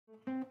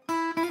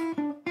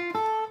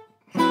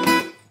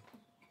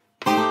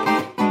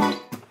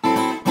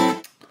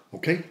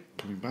Okay,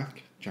 coming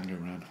back, Django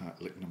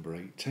Reinhardt lick number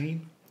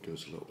 18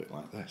 goes a little bit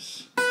like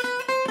this.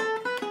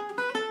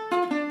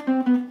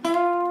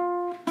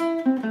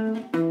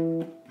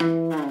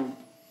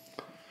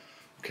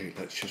 Okay,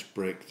 let's just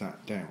break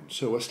that down.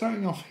 So we're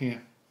starting off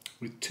here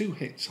with 2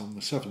 hits on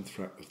the 7th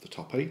fret of the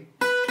top E.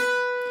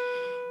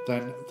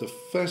 Then the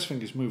first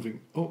finger's moving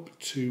up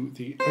to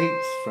the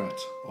 8th fret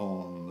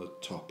on the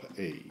top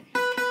E.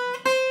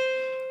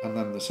 And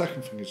then the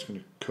second finger's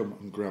going to come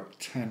and grab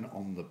 10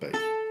 on the B.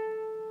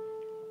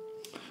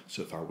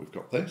 So far we've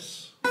got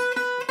this.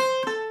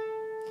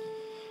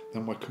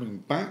 Then we're coming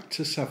back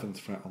to 7th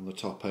fret on the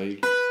top E,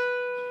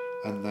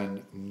 and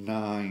then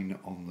 9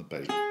 on the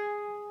B.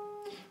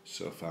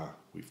 So far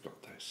we've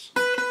got this.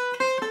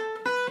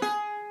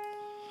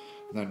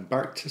 Then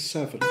back to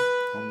 7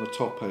 on the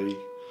top E,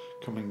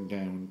 coming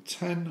down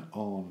 10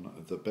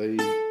 on the B,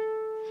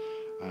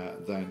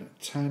 then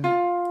 10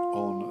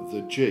 on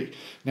the G.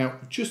 Now,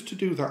 just to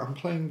do that, I'm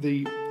playing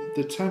the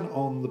 10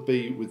 on the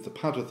B with the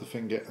pad of the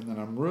finger, and then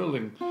I'm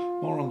rolling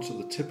more onto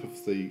the tip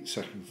of the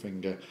second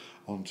finger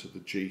onto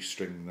the G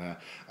string there.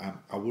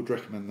 I would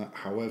recommend that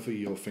however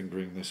you're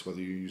fingering this, whether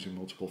you're using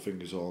multiple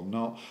fingers or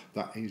not,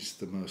 that is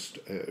the most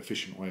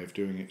efficient way of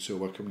doing it. So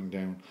we're coming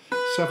down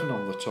 7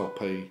 on the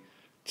top E,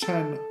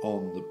 10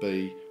 on the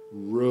B,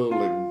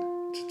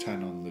 rolling to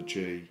 10 on the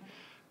G,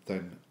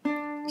 then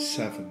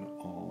 7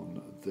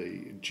 on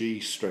the G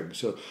string.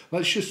 So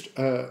let's just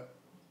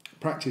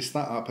practice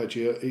that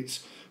arpeggio.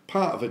 It's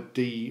part of a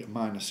D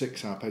minor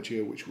 6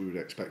 arpeggio, which we would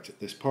expect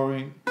at this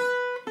point.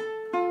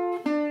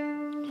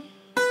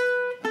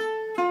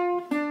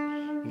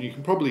 And you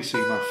can probably see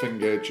my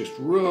finger just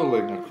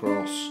rolling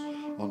across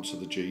onto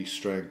the G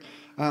string.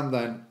 And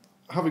then,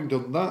 having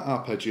done that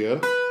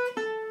arpeggio,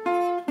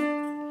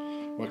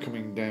 we're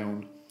coming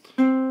down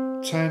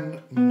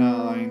 10,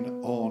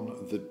 9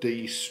 on the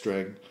D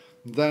string.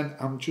 Then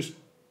I'm just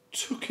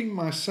tucking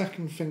my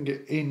second finger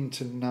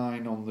into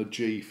 9 on the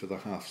G for the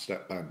half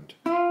step bend.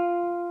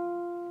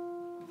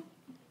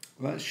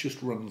 Let's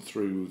just run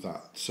through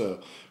that.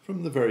 So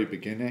from the very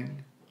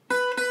beginning.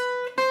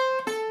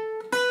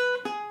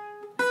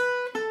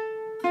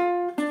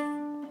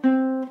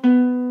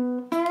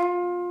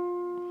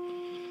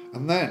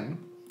 And then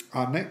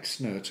our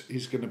next note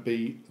is going to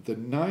be the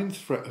 9th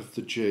fret of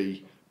the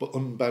G, but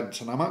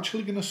unbent. And I'm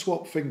actually going to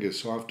swap fingers.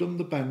 So I've done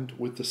the bend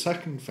with the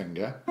second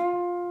finger.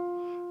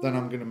 Then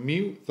I'm going to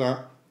mute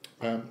that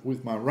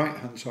with my right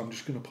hand, so I'm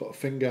just going to put a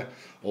finger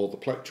or the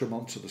plectrum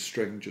onto the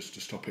string just to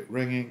stop it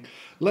ringing,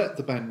 let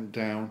the bend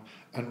down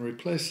and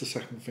replace the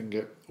second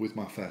finger with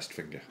my first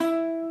finger.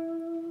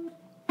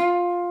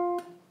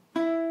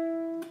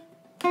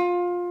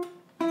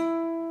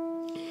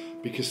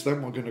 Because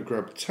then we're going to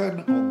grab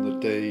 10 on the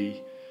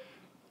D,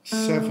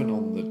 7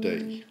 on the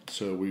D.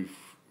 So we've,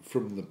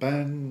 from the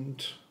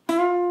bend,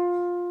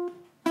 and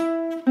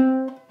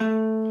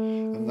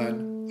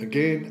then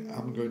again,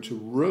 I'm going to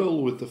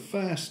roll with the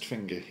first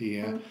finger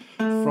here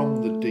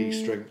from the D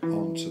string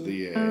onto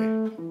the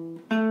A.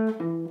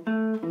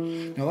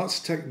 Now that's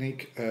a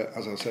technique,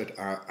 as I said,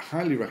 I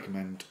highly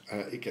recommend.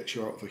 It gets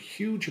you out of a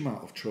huge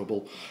amount of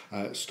trouble,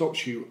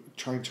 stops you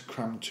trying to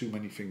cram too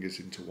many fingers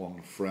into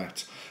one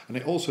fret, and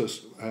it also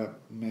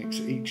makes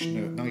each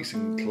note nice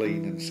and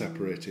clean and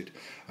separated.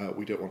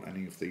 We don't want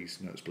any of these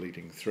notes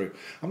bleeding through.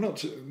 I'm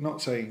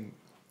not saying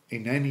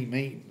in any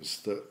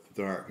means that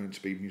there aren't going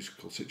to be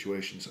musical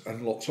situations,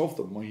 and lots of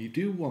them, where you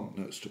do want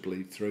notes to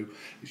bleed through.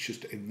 It's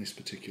just in this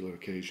particular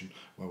occasion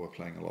where we're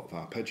playing a lot of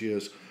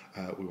arpeggios,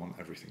 we want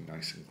everything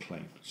nice and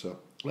clean. So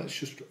let's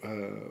just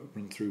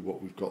run through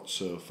what we've got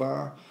so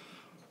far.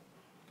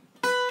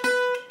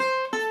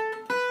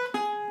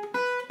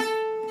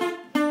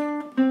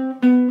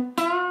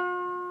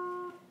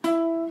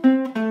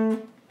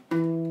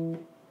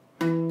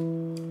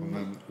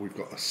 We've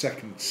got a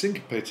second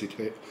syncopated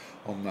hit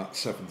on that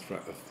 7th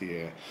fret of the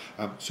A.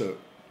 So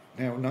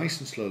now nice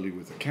and slowly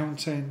with the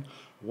counting.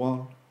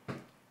 1,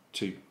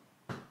 2,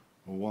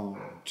 1,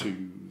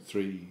 2,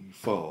 3,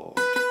 4.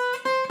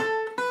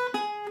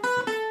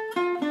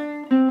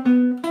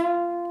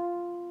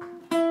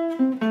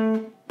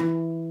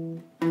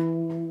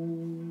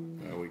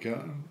 There we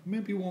go.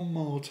 Maybe one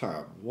more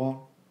time. 1,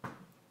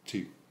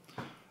 2,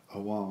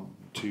 1,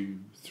 2,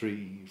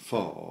 3,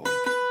 4.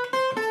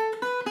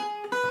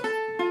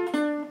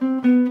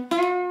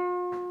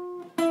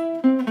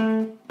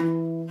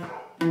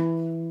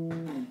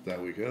 There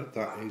we go.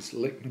 That is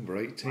lick number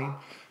 18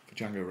 for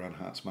Django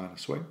Reinhardt's minor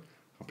swing.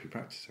 Happy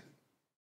practicing.